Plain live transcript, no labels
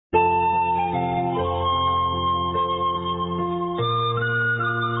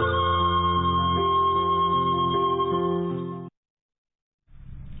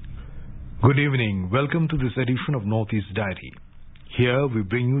Good evening. Welcome to this edition of Northeast Diary. Here we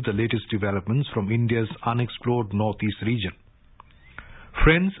bring you the latest developments from India's unexplored Northeast region.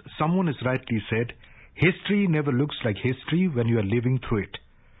 Friends, someone has rightly said, history never looks like history when you are living through it.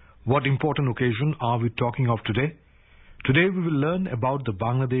 What important occasion are we talking of today? Today we will learn about the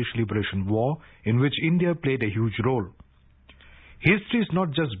Bangladesh Liberation War in which India played a huge role. History is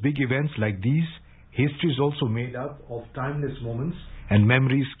not just big events like these. History is also made up of timeless moments and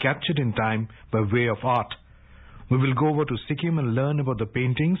memories captured in time by way of art. We will go over to Sikkim and learn about the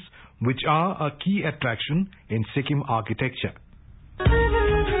paintings which are a key attraction in Sikkim architecture.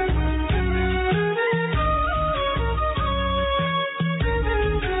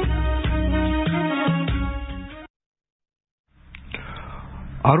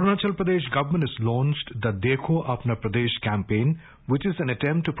 Arunachal Pradesh government has launched the Dekho Apna Pradesh campaign, which is an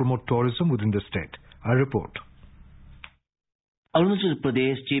attempt to promote tourism within the state. A report. Arunachal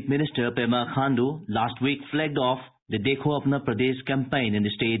Pradesh Chief Minister Pema Khandu last week flagged off the Dekho Apna Pradesh campaign in the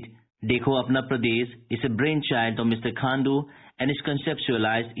state. Dekho Apna Pradesh is a brainchild of Mr. Khandu and is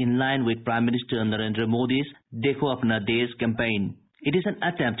conceptualized in line with Prime Minister Narendra Modi's Dekho Apna Desh campaign. It is an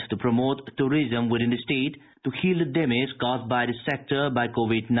attempt to promote tourism within the state to heal the damage caused by the sector by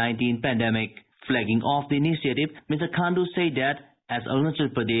COVID-19 pandemic. Flagging off the initiative, Mr. Khandu said that as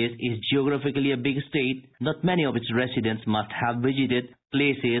Arunachal Pradesh is geographically a big state, not many of its residents must have visited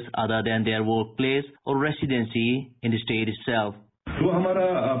places other than their workplace or residency in the state itself. तो हमारा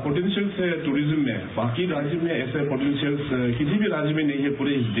potentials है tourism में, बाकी राज्य में ऐसे potentials किसी भी राज्य में नहीं है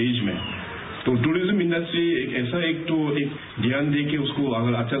पूरे इस देश में. तो टूरिज्म इंडस्ट्री एक ऐसा एक ध्यान दे के उसको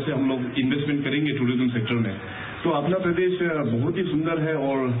अगर अच्छा से हम लोग इन्वेस्टमेंट करेंगे टूरिज्म सेक्टर में, तो अपना प्रदेश बहुत ही सुंदर है.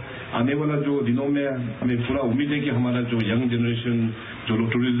 और आने वाला जो दिनों में हमें पूरा उम्मीद है कि हमारा जो यंग जनरेशन जो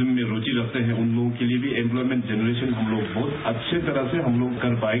लोग टूरिज्म में रुचि रखते हैं उन लोगों के लिए भी एम्प्लॉयमेंट जनरेशन हम लोग बहुत अच्छे तरह से हम लोग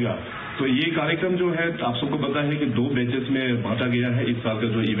कर पाएगा. तो ये कार्यक्रम जो है आप सबको पता है कि 2 बैचेस में बांटा गया है इस साल का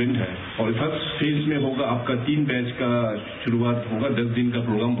जो इवेंट है. और फर्स्ट फेज में होगा आपका 3 बैच का शुरुआत होगा, 10 दिन का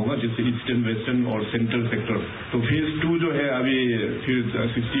प्रोग्राम होगा जिससे ईस्टर्न वेस्टर्न और सेंट्रल सेक्टर. तो फेज 2 जो है अभी फिर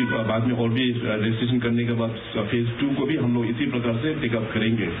 60 बाद में और भी रजिस्ट्रेशन करने के बाद फेज 2 को भी हम लोग इसी प्रकार से टेकअप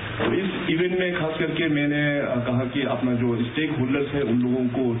करेंगे. तो इस इवेंट में खास करके मैंने कहा कि अपना जो स्टेक होल्डर्स है उन लोगों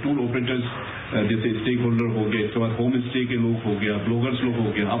को टूर ऑपरेटर्स जैसे स्टेक होल्डर हो गए, उसके बाद होम स्टे के लोग हो गया, ब्लॉगर्स लोग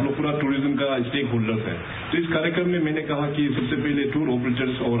हो गया, आप लोग पूरा टूरिज्म का स्टेक होल्डर्स है. तो इस कार्यक्रम में मैंने कहा कि सबसे पहले टूर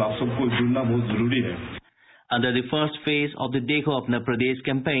ऑपरेटर्स और आप सबको जुड़ना बहुत जरूरी है. Under the first phase of the Dekho Apna Pradesh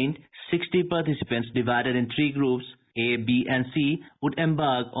campaign, 60 participants divided in 3 groups, A, B and C, would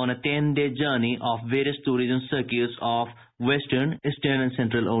embark on a 10-day journey of various tourism circuits of Western, Eastern and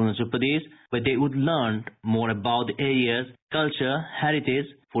Central Arunachal Pradesh, where they would learn more about the area's culture, heritage,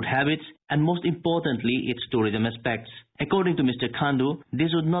 food habits and most importantly its tourism aspects. According to Mr. Khandu,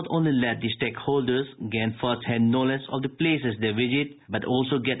 this would not only let the stakeholders gain first-hand knowledge of the places they visit, but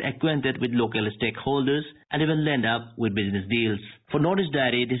also get acquainted with local stakeholders and even land up with business deals. For Northeast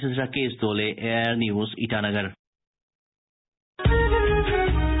Diary, this is Rakesh Dole, Air News, Itanagar.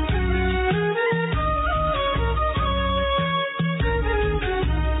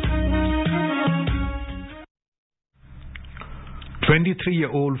 A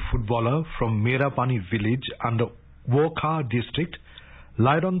 23-year-old footballer from Merapani village under Wokha district,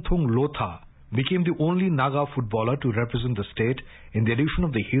 Laironthung Lotha, became the only Naga footballer to represent the state in the edition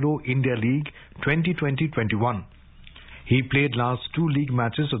of the Hero India League 2020-21. He played last 2 league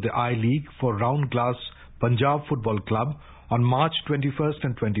matches of the I-League for Round Glass Punjab Football Club on March 21st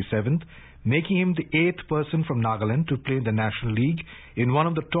and 27th, making him the 8th person from Nagaland to play in the National League in one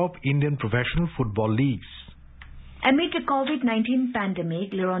of the top Indian professional football leagues. Amid the COVID-19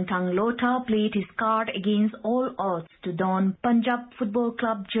 pandemic, Laironthung Lotha played his card against all odds to don Punjab Football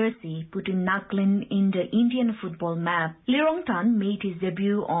Club jersey, putting Nagaland in the Indian football map. Laironthung made his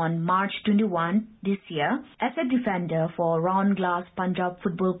debut on March 21 this year as a defender for Round Glass Punjab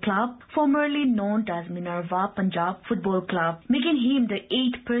Football Club, formerly known as Minerva Punjab Football Club, making him the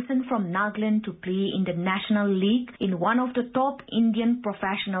 8th person from Nagaland to play in the National League in one of the top Indian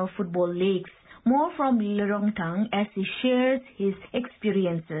professional football leagues. More from Laironthung as he shares his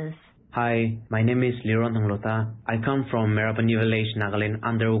experiences. Hi, my name is Laironthung Lotha. I come from Merapani village, Nagaland,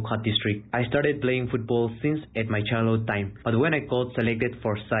 under Wokha district. I started playing football since at my childhood time, but when I got selected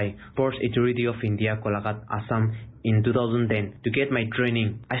for SAI, Sports Authority of India, Colacat, Assam, in 2010 to get my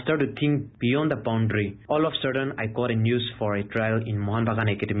training. I started to think beyond the boundary. All of a sudden, I got a news for a trial in Mohan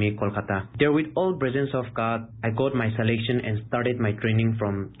Bagan Academy, Kolkata. There, with all presence of God, I got my selection and started my training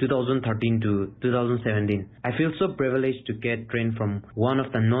from 2013 to 2017. I feel so privileged to get trained from one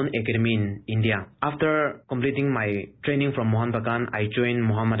of the known academy in India. After completing my training from Mohan Bagan, I joined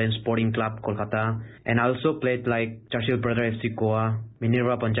Mohammedan Sporting Club, Kolkata, and I also played like Churchill Brother FC Goa,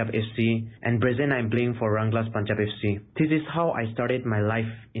 Minerva Punjab FC, and present I'm playing for Ranglas Punjab FC. This is how I started my life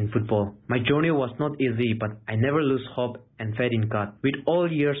in football. My journey was not easy, but I never lose hope and faith in God. With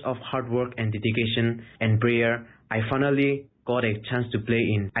all years of hard work and dedication and prayer, I finally got a chance to play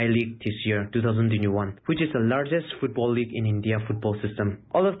in I-League this year, 2021, which is the largest football league in India football system.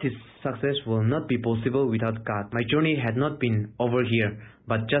 All of this success will not be possible without God. My journey had not been over here,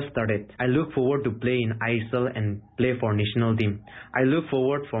 but just started. I look forward to play in ISL and play for national team. I look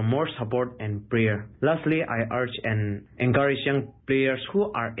forward for more support and prayer. Lastly, I urge and encourage young players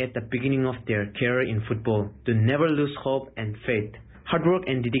who are at the beginning of their career in football to never lose hope and faith. Hard work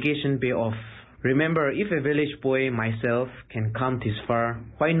and dedication pay off. Remember, if a village boy myself can come this far,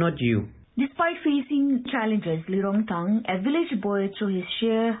 why not you? Despite facing challenges, Lirong Tang, a village boy, through his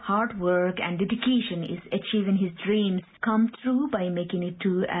sheer hard work and dedication, is achieving his dreams come true by making it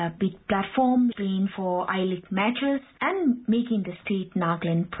to a big platform, playing for I-League matches and making the state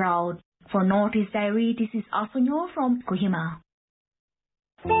Nagaland proud. For Northeast Diary, this is Asunyo from Kohima.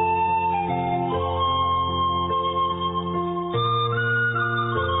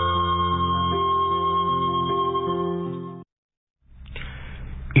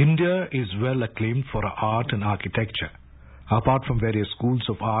 India is well acclaimed for art and architecture. Apart from various schools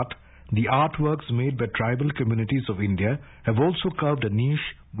of art, the artworks made by tribal communities of India have also carved a niche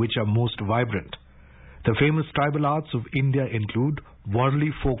which are most vibrant. The famous tribal arts of India include Warli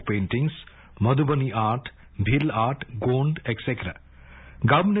folk paintings, Madhubani art, Bhil art, Gond, etc.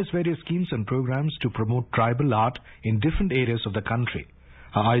 Government has various schemes and programs to promote tribal art in different areas of the country.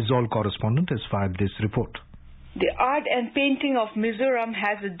 Our Aizawl correspondent has filed this report. The art and painting of Mizoram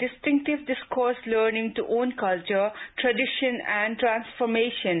has a distinctive discourse learning to own culture, tradition and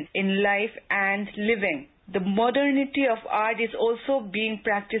transformation in life and living. The modernity of art is also being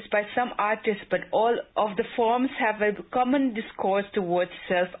practiced by some artists, but all of the forms have a common discourse towards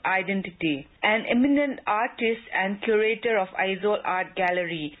self-identity. An eminent artist and curator of Aizawl Art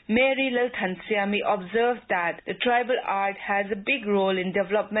Gallery, Mary Lalthansiami, observed that the tribal art has a big role in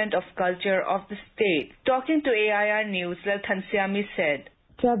development of culture of the state. Talking to AIR News, Lalthansiami said,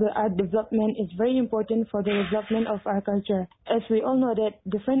 Tribal art development is very important for the development of our culture. As we all know that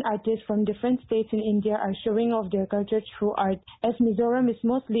different artists from different states in India are showing off their culture through art, as Mizoram is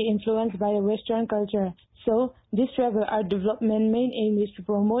mostly influenced by the Western culture. So, this tribal art development main aim is to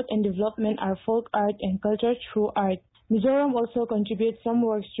promote and development our folk art and culture through art. Mizoram also contributes some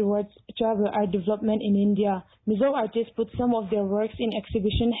works towards tribal art development in India. Mizo artists put some of their works in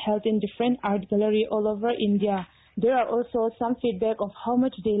exhibition held in different art galleries all over India. There are also some feedback of how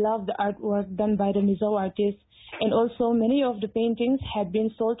much they love the artwork done by the Mizo artists, and also many of the paintings have been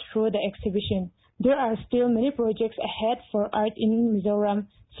sold through the exhibition. There are still many projects ahead for art in Mizoram,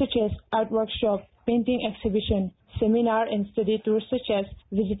 such as art workshop, painting exhibition, seminar and study tours such as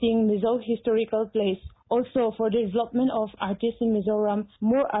visiting Mizo historical place. Also, for the development of artists in Mizoram,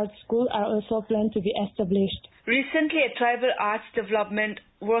 more art schools are also planned to be established. Recently, a tribal arts development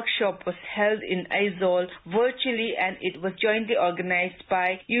workshop was held in Aizawl virtually, and it was jointly organized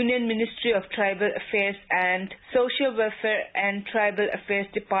by Union Ministry of Tribal Affairs and Social Welfare and Tribal Affairs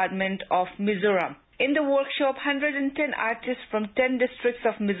Department of Mizoram. In the workshop, 110 artists from 10 districts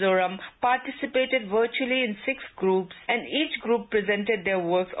of Mizoram participated virtually in 6 groups, and each group presented their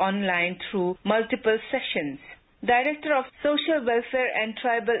works online through multiple sessions. Director of Social Welfare and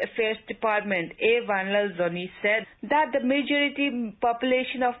Tribal Affairs Department, A. Vanlal Zoni, said that the majority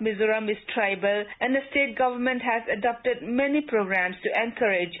population of Mizoram is tribal, and the state government has adopted many programs to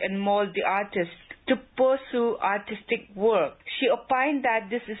encourage and mold the artists to pursue artistic work. She opined that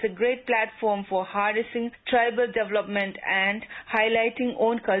this is a great platform for harnessing tribal development and highlighting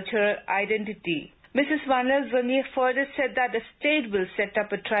own cultural identity. Mrs. Vanlal Zoni further said that the state will set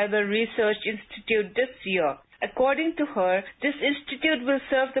up a tribal research institute this year. According to her, this institute will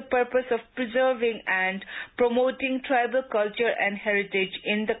serve the purpose of preserving and promoting tribal culture and heritage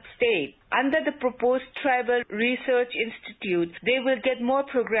in the state. Under the proposed Tribal Research Institute, they will get more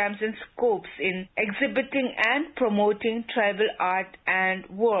programs and scopes in exhibiting and promoting tribal art and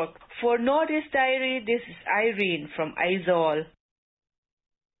work. For Northeast Diary, this is Irene from Aizawl.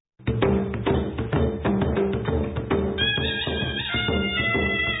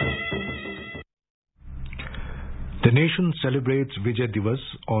 The nation celebrates Vijay Diwas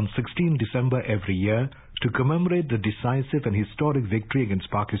on 16 December every year to commemorate the decisive and historic victory against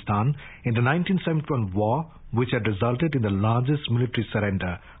Pakistan in the 1971 war, which had resulted in the largest military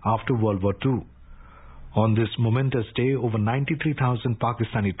surrender after World War II. On this momentous day, over 93,000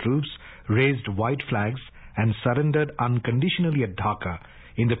 Pakistani troops raised white flags and surrendered unconditionally at Dhaka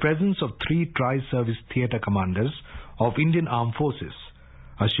in the presence of 3 tri-service theatre commanders of Indian Armed Forces.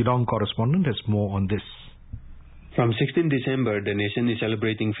 A Shillong correspondent has more on this. From 16 December, the nation is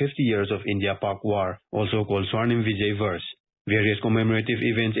celebrating 50 years of India-Pak War, also called Swarnim Vijay Verse. Various commemorative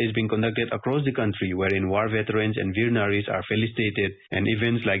events is being conducted across the country wherein war veterans and Veer Naris are felicitated, and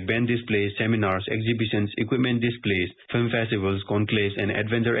events like band displays, seminars, exhibitions, equipment displays, film festivals, conclaves and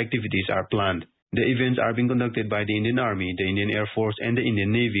adventure activities are planned. The events are being conducted by the Indian Army, the Indian Air Force and the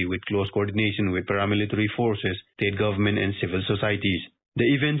Indian Navy with close coordination with paramilitary forces, state government and civil societies. The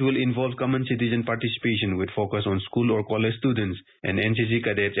event will involve common citizen participation with focus on school or college students and NCC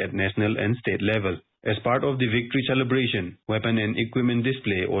cadets at national and state level. As part of the victory celebration, weapon and equipment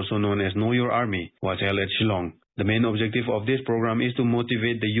display, also known as Know Your Army, was held at Shillong. The main objective of this program is to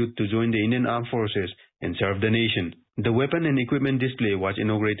motivate the youth to join the Indian Armed Forces and serve the nation. The weapon and equipment display was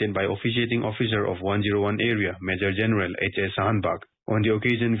inaugurated by officiating officer of 101 area, Major General H.S. Sahanbag. On the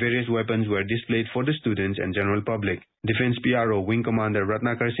occasion, various weapons were displayed for the students and general public. Defense PRO Wing Commander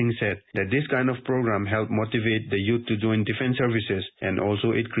Ratnakar Singh said that this kind of program helped motivate the youth to join defense services, and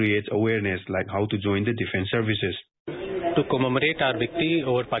also it creates awareness like how to join the defense services. To commemorate our victory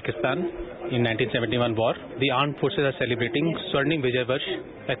over Pakistan in 1971 war, the armed forces are celebrating Swarnim Vijay Varsh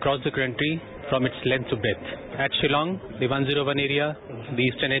across the country from its length to breadth. At Shillong, the 101 area, the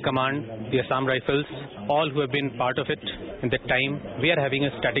Eastern Air Command, the Assam Rifles, all who have been part of it in that time, we are having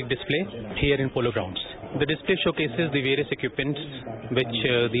a static display here in Polo Grounds. The display showcases the various equipments which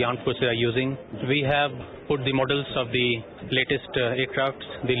the armed forces are using. We have put the models of the latest aircrafts,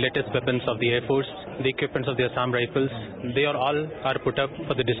 the latest weapons of the Air Force, the equipments of the Assam Rifles. They are all put up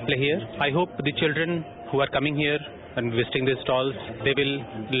for the display here. I hope the children who are coming here and visiting the stalls, they will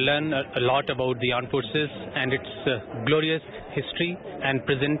learn a lot about the armed forces and its glorious history and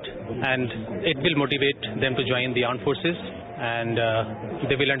present, and it will motivate them to join the armed forces, and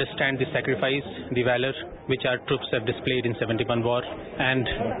they will understand the sacrifice, the valor which our troops have displayed in 71 war, and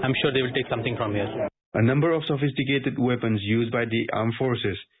I'm sure they will take something from here. A number of sophisticated weapons used by the armed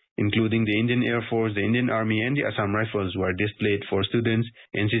forces, including the Indian Air Force, the Indian Army and the Assam Rifles, were displayed for students,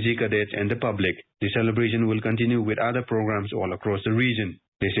 NCC cadets and the public. The celebration will continue with other programs all across the region.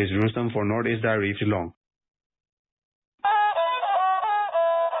 This is Rustam for Northeast Diary, Shillong.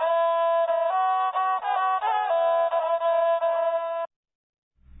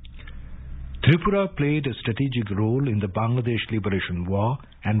 Tripura played a strategic role in the Bangladesh Liberation War,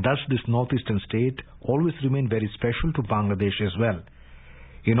 and thus this northeastern state always remained very special to Bangladesh as well.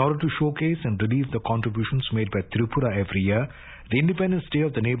 In order to showcase and relieve the contributions made by Tripura every year, the Independence Day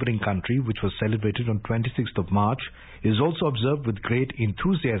of the neighboring country, which was celebrated on 26th of March, is also observed with great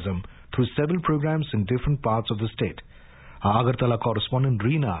enthusiasm through several programs in different parts of the state. Our Agartala correspondent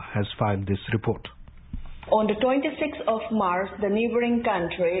Reena has filed this report. On the 26th of March, the neighboring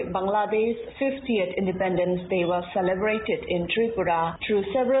country, Bangladesh's 50th Independence Day was celebrated in Tripura through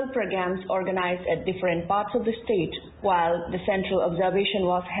several programs organized at different parts of the state, while the central observation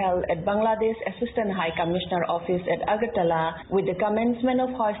was held at Bangladesh Assistant High Commissioner Office at Agartala with the commencement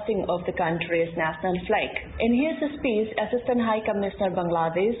of hoisting of the country's national flag. In his speech, Assistant High Commissioner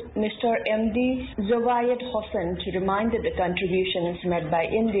Bangladesh, Mr. M.D. Zawayed Hossain, reminded the contributions made by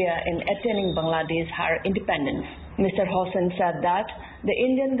India in attaining Bangladesh's higher independence. Mr. Hossain said that the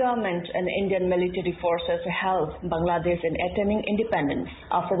Indian government and Indian military forces helped Bangladesh in attaining independence.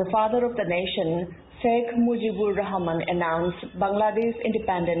 After the father of the nation, Sheikh Mujibur Rahman, announced Bangladesh's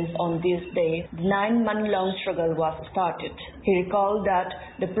independence on this day, the 9-month-long struggle was started. He recalled that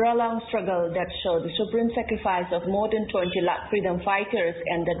the prolonged struggle that showed the supreme sacrifice of more than 20 lakh freedom fighters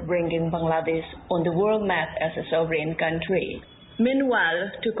ended bringing Bangladesh on the world map as a sovereign country.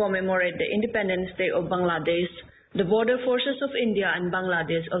 Meanwhile, to commemorate the Independence Day of Bangladesh, the border forces of India and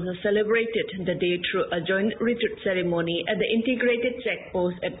Bangladesh also celebrated the day through a joint retreat ceremony at the integrated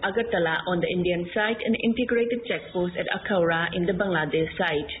checkpost at Agartala on the Indian side and integrated checkpost at Akhaura in the Bangladesh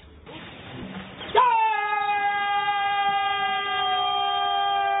side.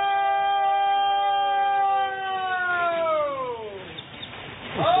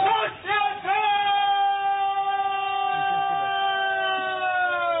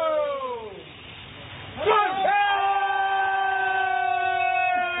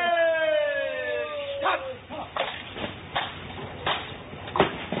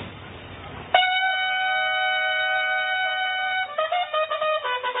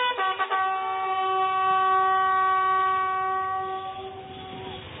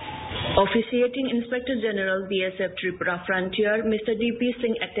 Officiating Inspector General BSF Tripura Frontier, Mr. D.P.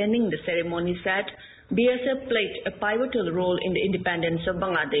 Singh, attending the ceremony, said BSF played a pivotal role in the independence of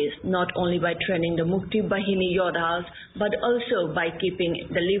Bangladesh, not only by training the Mukti Bahini Yodhas, but also by keeping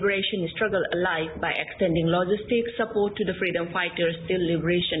the liberation struggle alive by extending logistic support to the freedom fighters till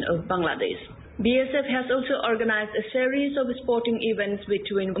liberation of Bangladesh. BSF has also organized a series of sporting events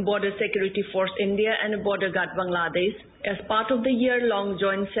between Border Security Force India and Border Guard Bangladesh as part of the year-long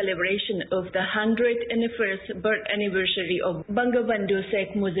joint celebration of the 101st birth anniversary of Bangabandhu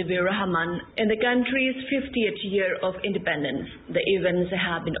Sheikh Mujibur Rahman in the country's 50th year of independence. The events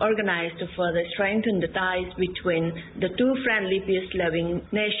have been organized to further strengthen the ties between the two friendly, peace-loving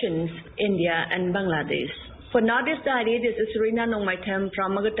nations, India and Bangladesh. For Northeast Diary, this is Rina Nongmaitam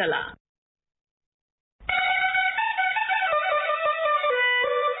from Magatala.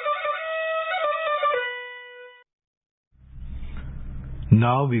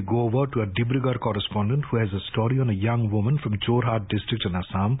 Now we go over to a Dibrugarh correspondent who has a story on a young woman from Jorhat district in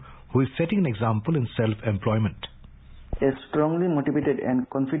Assam who is setting an example in self-employment. A strongly motivated and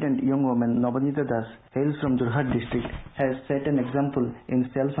confident young woman, Nabanita Das, hails from Jorhat district, has set an example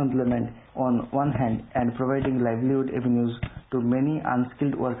in self-employment on one hand and providing livelihood avenues to many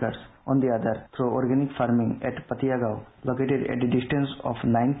unskilled workers on the other through organic farming at Patiagaon, located at a distance of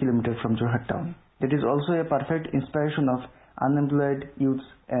 9 km from Jorhat town. It is also a perfect inspiration of unemployed youths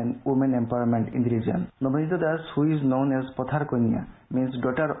and women empowerment in the region. Nabanita Das, who is known as Pothar Konya, means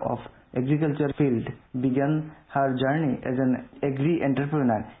daughter of agriculture field, began her journey as an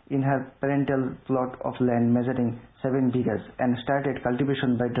agri-entrepreneur in her parental plot of land measuring 7 bighas and started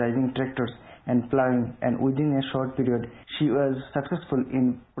cultivation by driving tractors and plowing, and within a short period she was successful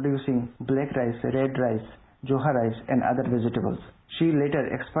in producing black rice, red rice, Joha rice and other vegetables. She later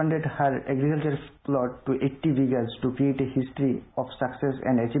expanded her agriculture plot to 80 bighas to create a history of success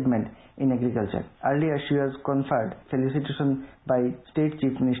and achievement in agriculture. Earlier she was conferred felicitation by State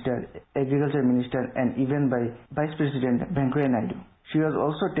Chief Minister, Agriculture Minister and even by Vice President Venkaiah Naidu. She was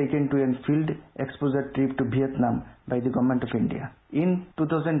also taken to a field exposure trip to Vietnam by the Government of India. In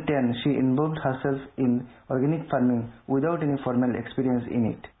 2010, she involved herself in organic farming without any formal experience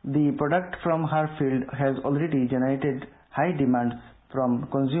in it. The product from her field has already generated high demands from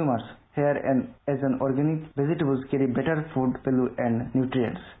consumers here, and as an organic vegetables carry better food value and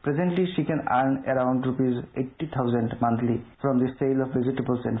nutrients. Presently she can earn around Rs 80,000 monthly from the sale of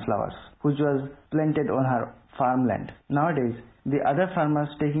vegetables and flowers, which was planted on her farmland. Nowadays, the other farmers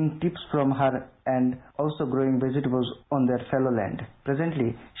taking tips from her and also growing vegetables on their fellow land.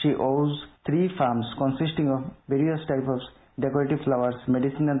 Presently, she owns 3 farms consisting of various types of decorative flowers,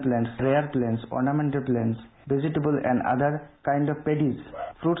 medicinal plants, rare plants, ornamental plants, vegetable and other kind of paddies,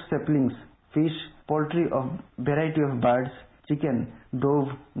 fruit saplings, fish, poultry of variety of birds, chicken, dove,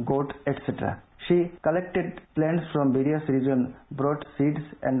 goat, etc. She collected plants from various regions, brought seeds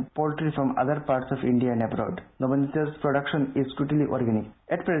and poultry from other parts of India and abroad. Nabanita's production is totally organic.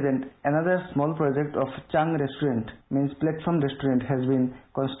 At present, another small project of Chang Restaurant, means platform restaurant, has been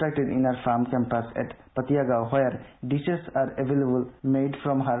constructed in her farm campus at Patiagaon, where dishes are available made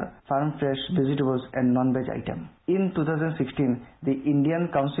from her farm fresh vegetables and non-veg items. In 2016, the Indian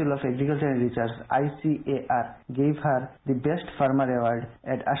Council of Agriculture and Research (ICAR) gave her the Best Farmer Award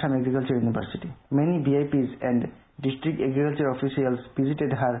at Assam Agriculture University. Many VIPs and district agriculture officials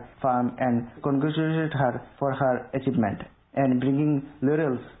visited her farm and congratulated her for her achievement and bringing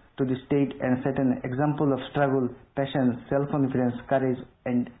laurels to the state and set an example of struggle, passion, self-confidence, courage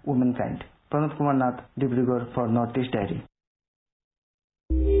and womankind. Pranat Kumar Nath, Dibrugarh for Northeast Diary.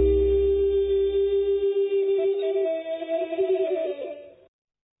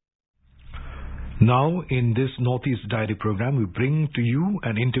 Now, in this Northeast Diary program, we bring to you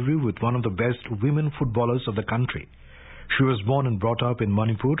an interview with one of the best women footballers of the country. She was born and brought up in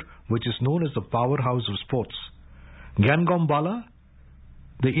Manipur, which is known as the powerhouse of sports. Gyangom Bala,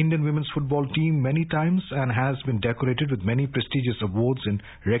 the Indian women's football team many times and has been decorated with many prestigious awards in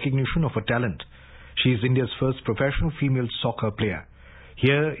recognition of her talent. She is India's first professional female soccer player.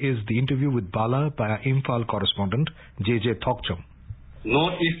 Here is the interview with Bala by our Imphal correspondent JJ Thokcham.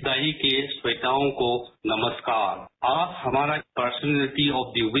 North east diary के श्रोताओं को नमस्कार। आज हमारा personality of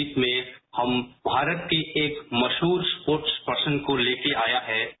the week में हम भारत के एक मशहूर स्पोर्ट्स पर्सन को लेके आया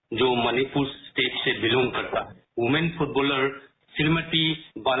है जो मणिपुर स्टेट से बिलोंग करता है। Women footballer Shrimati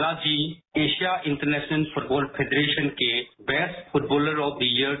Balaji Asia international football federation के best footballer of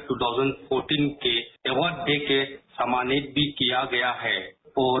the year 2014 के अवार्ड दे के सम्मानित भी किया गया है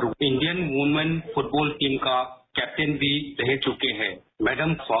और इंडियन वुमेन फुटबॉल टीम का कैप्टन भी रह चुके हैं।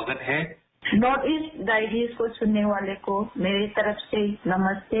 मैडम, स्वागत है। नॉर्थ ईस्ट डायरीज को सुनने वाले को मेरी तरफ से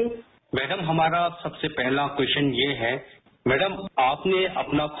नमस्ते। मैडम, हमारा सबसे पहला क्वेश्चन ये है, मैडम आपने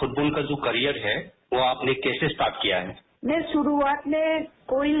अपना फुटबॉल का जो करियर है वो आपने कैसे स्टार्ट किया है? मैं शुरुआत में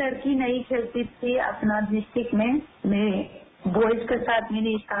कोई लड़की नहीं खेलती थी अपना डिस्ट्रिक्ट में। मैं बॉयज के साथ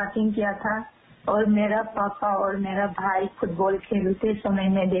मैंने स्टार्टिंग किया था और मेरा पापा और मेरा भाई फुटबॉल खेलते समय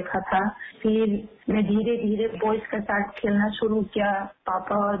में देखा था। फिर मैं धीरे धीरे बॉयज के साथ खेलना शुरू किया,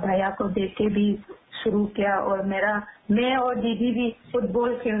 पापा और भैया को देख के भी शुरू किया और मैं और दीदी भी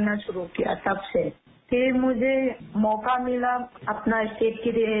फुटबॉल खेलना शुरू किया तब से। फिर मुझे मौका मिला अपना स्टेट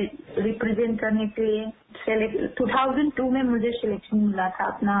के लिए रिप्रेजेंट करने के लिए। 2002 में मुझे सिलेक्शन मिला था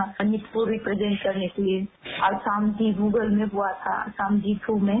अपना मणिपुर रिप्रेजेंट करने के लिए। असम जी गूगल में हुआ था, असम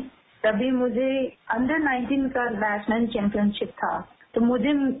जी2 में। तभी मुझे अंडर 19 का बैट्समैन चैंपियनशिप था, तो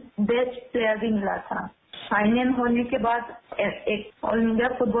मुझे बेस्ट प्लेयर भी मिला था। फाइनल होने के बाद एक ऑल इंडिया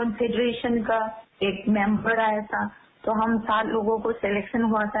फुटबॉल फेडरेशन का एक मेंबर आया था, तो हम 7 लोगों को सिलेक्शन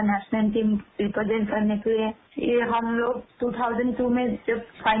हुआ था नेशनल टीम रिप्रेजेंट करने के लिए। ये हम लोग 2002 में जब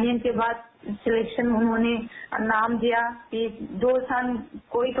फाइनल के बाद सिलेक्शन उन्होंने नाम दिया कि 2 साल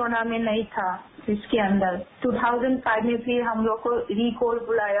कोई टूर्नामेंट नहीं था इसके अंदर। 2005 में फिर हम लोग को रिकॉल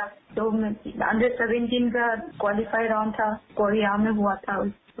बुलाया, तो अंडर 17 का क्वालिफाई राउंड था, कोरिया में हुआ था।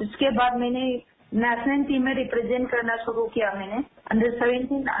 उसके बाद मैंने नेशनल टीम में रिप्रेजेंट करना शुरू किया। मैंने अंडर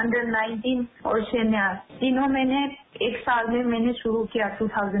 17, अंडर 19 और सीनियर तीनों मैंने एक साल में मैंने शुरू किया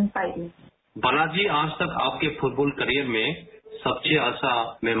 2005 में। बालाजी, आज तक आपके फुटबॉल करियर में सबसे अच्छा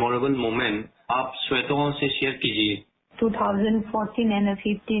मेमोरेबल मोमेंट आप श्वेताओं से शेयर कीजिए। 2014 एंड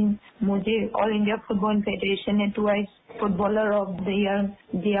 15 मुझे ऑल इंडिया फुटबॉल फेडरेशन ने twice footballer of the year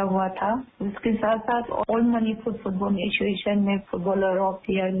दिया हुआ था। उसके साथ साथ ऑल मणिपुर फुटबॉल एसोसिएशन में फुटबॉलर ऑफ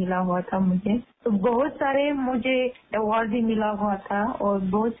द ईयर मिला हुआ था मुझे। तो बहुत सारे मुझे अवार्ड भी मिला हुआ था और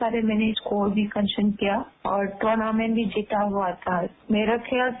बहुत सारे मैंने स्कोर भी कंशन किया और टूर्नामेंट भी जीता हुआ था। मेरा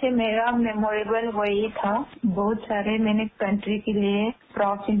ख्याल से मेरा मेमोरेबल वही था। बहुत सारे मैंने कंट्री के लिए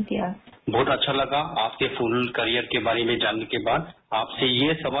प्राउड किया। बहुत अच्छा लगा आपके फुल करियर के बारे में जानने के बाद। आपसे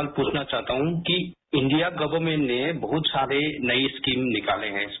ये सवाल पूछना चाहता हूँ कि इंडिया गवर्नमेंट ने बहुत सारे नई स्कीम निकाले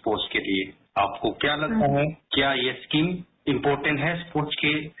हैं स्पोर्ट्स के लिए। आपको क्या लगता है, क्या ये स्कीम इम्पोर्टेंट है स्पोर्ट्स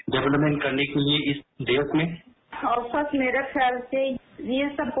के डेवलपमेंट करने के लिए इस देश में? ऑफकोर्स मेरा ख्याल से ये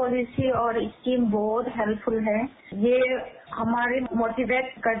सब पॉलिसी और स्कीम बहुत हेल्पफुल है। ये हमारे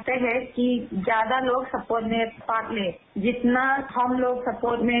मोटिवेट करते हैं कि ज्यादा लोग सपोर्ट में पार्ट ले। जितना हम लोग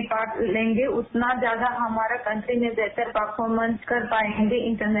सपोर्ट में पार्ट लेंगे उतना ज्यादा हमारा कंट्री में बेहतर परफॉर्मेंस कर पाएंगे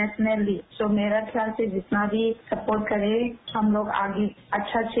इंटरनेशनली। तो मेरा ख्याल से जितना भी सपोर्ट करे हम लोग आगे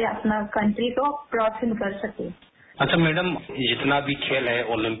अच्छा से अपना कंट्री को प्रोत्साहन कर सके। अच्छा मैडम, जितना भी खेल है,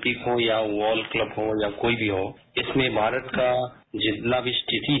 ओलंपिक हो या वर्ल्ड क्लब हो या कोई भी हो, इसमें भारत का जितना भी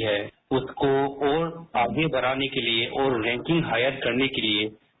स्थिति है उसको और आगे बढ़ाने के लिए और रैंकिंग हायर करने के लिए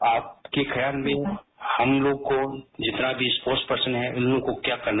आपके ख्याल में हम लोग को जितना भी स्पोर्ट्स पर्सन है उन लोगों को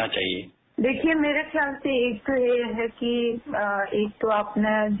क्या करना चाहिए? देखिए, मेरे ख्याल से एक तो ये है कि एक तो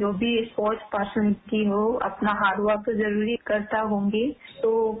अपना जो भी स्पोर्ट्स पर्सन की हो अपना हार्डवर्क तो जरूरी करता होंगे।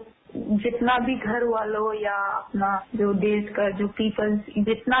 तो जितना भी घर वालों या अपना जो देश का जो पीपल्स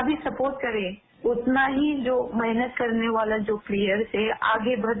जितना भी सपोर्ट करे उतना ही जो मेहनत करने वाला जो प्लेयर है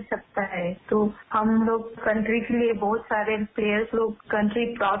आगे बढ़ सकता है। तो हम लोग कंट्री के लिए बहुत सारे प्लेयर्स लोग कंट्री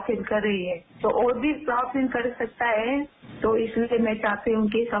प्राउड फील कर रही है, तो और भी प्राउड फील कर सकता है। तो इसलिए मैं चाहती हूँ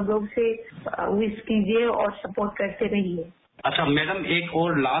कि सब लोग से विश कीजिए और सपोर्ट करते रहिए। अच्छा मैडम, एक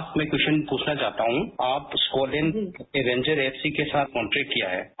और लास्ट में क्वेश्चन पूछना चाहता हूँ। आप स्कॉटलैंड रेंजर एफसी के साथ कॉन्ट्रैक्ट किया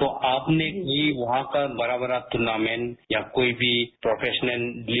है, तो आपने ये वहाँ का बड़ा टूर्नामेंट या कोई भी प्रोफेशनल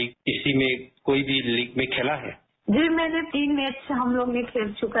लीग इसी में कोई भी लीग में खेला है? जी, मैंने 3 मैच हम लोग ने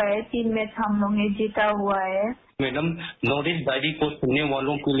खेल चुका है, 3 मैच हम लोग ने जीता हुआ है। मैडम, नॉर्थ ईस्ट डायरी को सुनने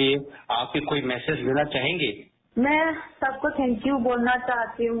वालों के लिए आप कोई मैसेज देना चाहेंगे? मैं सबको थैंक यू बोलना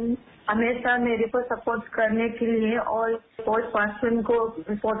चाहती हूँ हमेशा मेरे को सपोर्ट करने के लिए और स्पोर्ट्स पर्सन को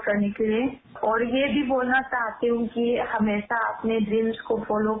सपोर्ट करने के लिए, और ये भी बोलना चाहती हूँ कि हमेशा अपने ड्रीम्स को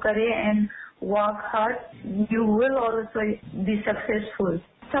फॉलो करें and work hard, you will also be successful.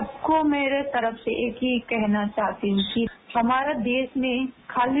 सबको मेरे तरफ से एक ही कहना चाहती हूँ कि हमारा देश में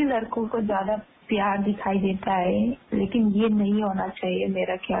खाली लड़कों को ज्यादा प्यार दिखाई देता है, लेकिन ये नहीं होना चाहिए।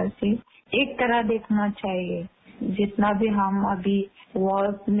 मेरा ख्याल से एक तरह देखना चाहिए। जितना भी हम अभी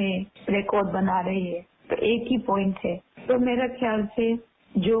वर्ल्ड में रिकॉर्ड बना रहे हैं तो एक ही पॉइंट है। तो मेरा ख्याल से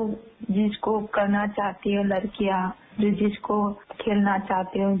जो जिसको करना चाहती है लड़कियां जो जिसको खेलना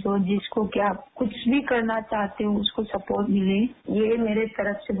चाहते हो, जो जिसको क्या कुछ भी करना चाहते हो उसको सपोर्ट मिले, ये मेरे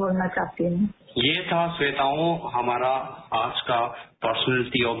तरफ से बोलना चाहती हूँ। ये था श्वेताओं हमारा आज का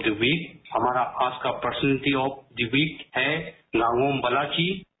पर्सनैलिटी ऑफ द वीक। हमारा आज का पर्सनैलिटी ऑफ द वीक है नांगोम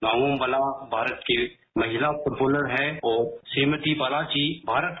बालाजी। नांगोम बाला भारत के महिला फुटबॉलर है और श्रीमती बालाजी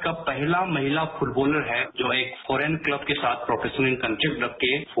भारत का पहला महिला फुटबॉलर है जो एक फॉरेन क्लब के साथ प्रोफेशनल कंट्री रख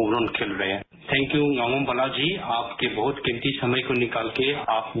के फुटबॉल खेल रहे हैं। थैंक यू नांगोम बालाजी, आपके बहुत कीमती समय को निकाल के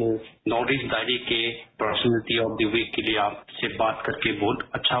आपने नॉर्थ ईस्ट डायरी के पर्सनैलिटी ऑफ द वीक के लिए आपसे बात करके बहुत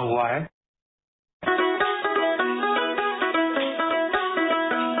अच्छा हुआ है।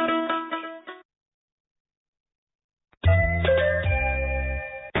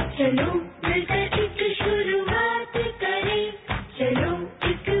 चलो मिलकर एक शुरुआत करें, चलो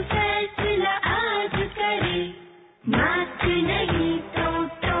एक फैसला आज करें, मास्क नहीं तो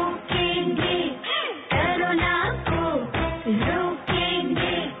टोकेंगे, कोरोना को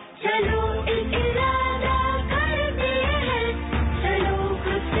रोकेंगे, चलो एक इरादा करते हैं, चलो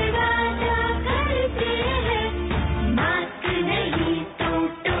खुद से वादा करते हैं, मास्क नहीं तो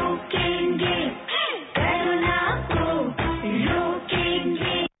टोकेंगे, कोरोना को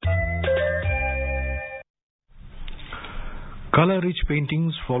रोकेंगे। Color-rich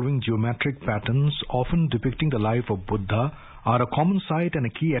paintings following geometric patterns, often depicting the life of Buddha, are a common sight and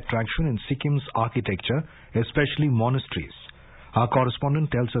a key attraction in Sikkim's architecture, especially monasteries. Our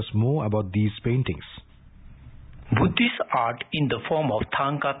correspondent tells us more about these paintings. Buddhist art in the form of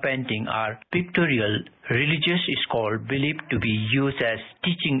Thangka painting are pictorial. Religious scholars believed to be used as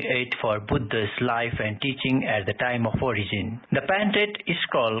teaching aid for Buddha's life and teaching at the time of origin. The painted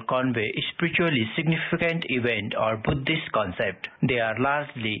scroll convey spiritually significant event or Buddhist concept. They are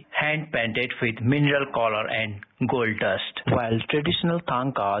largely hand-painted with mineral color and gold dust, while traditional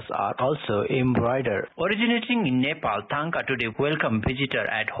Thangkas are also embroidered. Originating in Nepal, Thangka today welcome visitors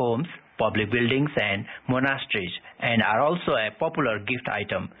at homes, public buildings and monasteries, and are also a popular gift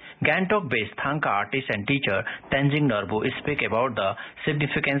item. Gangtok-based Thangka artist and teacher Tenzing Norbu speak about the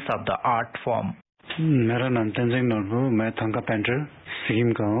significance of the art form. मेरा नाम तेंजिंग नोरबू, मैं thangka painter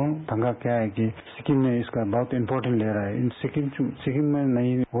Sikkim का हूँ। थंका क्या है कि सिक्किम में इसका बहुत इम्पोर्टेंट ले रहा है। सिक्किम में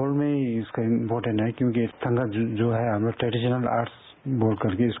नहीं, वर्ल्ड में ही इसका इम्पोर्टेंट है, क्योंकि थंका जो है हम लोग ट्रेडिशनल आर्ट्स बोल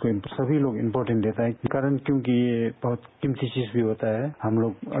करके इसको सभी लोग इम्पोर्टेंट देता है, कारण क्योंकि ये बहुत कीमती चीज भी होता है। हम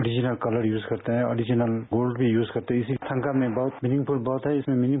लोग ओरिजिनल कलर यूज करते हैं, ओरिजिनल गोल्ड भी यूज करते हैं। इसी थंका में बहुत मीनिंगफुल बहुत है।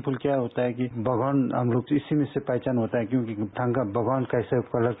 इसमें मीनिंगफुल क्या होता है कि भगवान हम लोग इसी में से पहचान होता है, क्योंकि थंका भगवान कैसे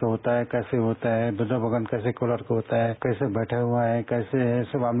कलर का होता है, कैसे होता है, बुद्ध भगवान कैसे कलर का होता है, कैसे बैठा हुआ है, कैसे है,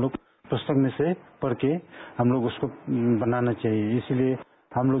 सब हम लोग पुस्तक में से पढ़ के हम लोग उसको बनाना चाहिए। इसीलिए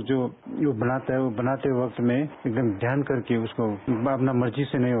हम लोग जो बनाता है वो बनाते वक्त में एकदम ध्यान करके उसको अपना मर्जी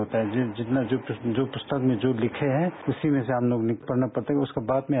से नहीं होता है। जितना जो पुस्तक में जो लिखे हैं उसी में से हम लोग पढ़ना पड़ता है। उसके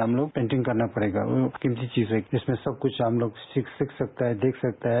बाद में हम लोग पेंटिंग करना पड़ेगा। वो कीमती चीज है, इसमें सब कुछ हम लोग सीख सकता है, देख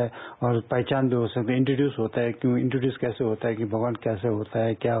सकता है और पहचान भी हो सकता है। इंट्रोड्यूस होता है, क्यों इंट्रोड्यूस कैसे होता है कि भगवान कैसे होता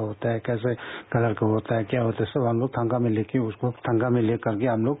है, क्या होता है, कैसे कलर का होता है, क्या होता है, सब हम लोग थंका में लेके उसको थंका में ले करके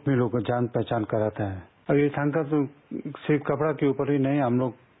हम लोग लोगों को जान पहचान कराता है। अब ये थंका तो सिर्फ कपड़ा के ऊपर ही नहीं, हम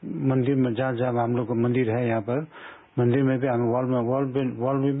लोग मंदिर में जहाँ हम लोग मंदिर है, यहाँ पर मंदिर में भी हम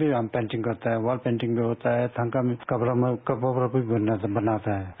वॉल में भी हम पेंटिंग करता है। वॉल पेंटिंग भी होता है। थंका में कपड़ा भी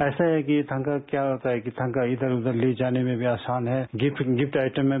बनाता है। ऐसा है कि थंका क्या होता है कि थंका इधर उधर ले जाने में भी आसान है, गिफ्ट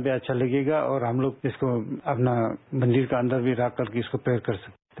आइटम में भी अच्छा लगेगा और हम लोग इसको अपना मंदिर का अंदर भी रख करके इसको पेयर कर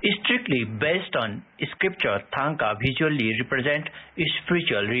सकते हैं। Strictly based on scripture, Thangka visually represent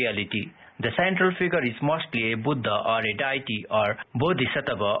spiritual reality. The central figure is mostly a Buddha or a deity or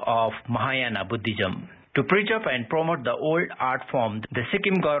Bodhisattva of Mahayana Buddhism. To preserve and promote the old art form, the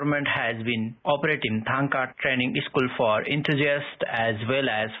Sikkim government has been operating Thangka training school for enthusiasts as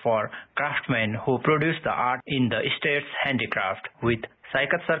well as for craftsmen who produce the art in the state's handicraft. With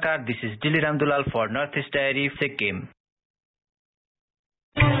Saikat Sarkar, this is Diliram Dulal for Northeast Diary, Sikkim.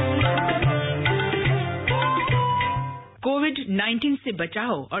 कोविड-19 से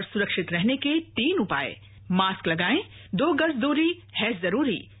बचाव और सुरक्षित रहने के 3 उपाय। Mask लगाएं, 2 गज दूरी है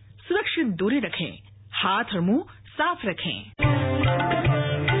जरूरी, सुरक्षित दूरी रखें, हाथ और मुंह साफ रखें।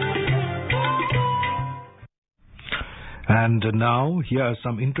 And now, here are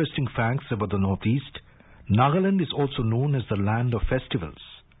some interesting facts about the Northeast. Nagaland is also known as the land of festivals.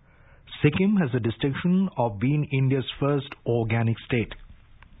 Sikkim has the distinction of being India's first organic state.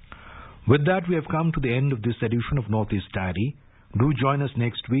 With that, we have come to the end of this edition of Northeast Diary. Do join us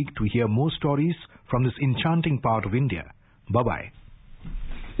next week to hear more stories from this enchanting part of India. Bye-bye.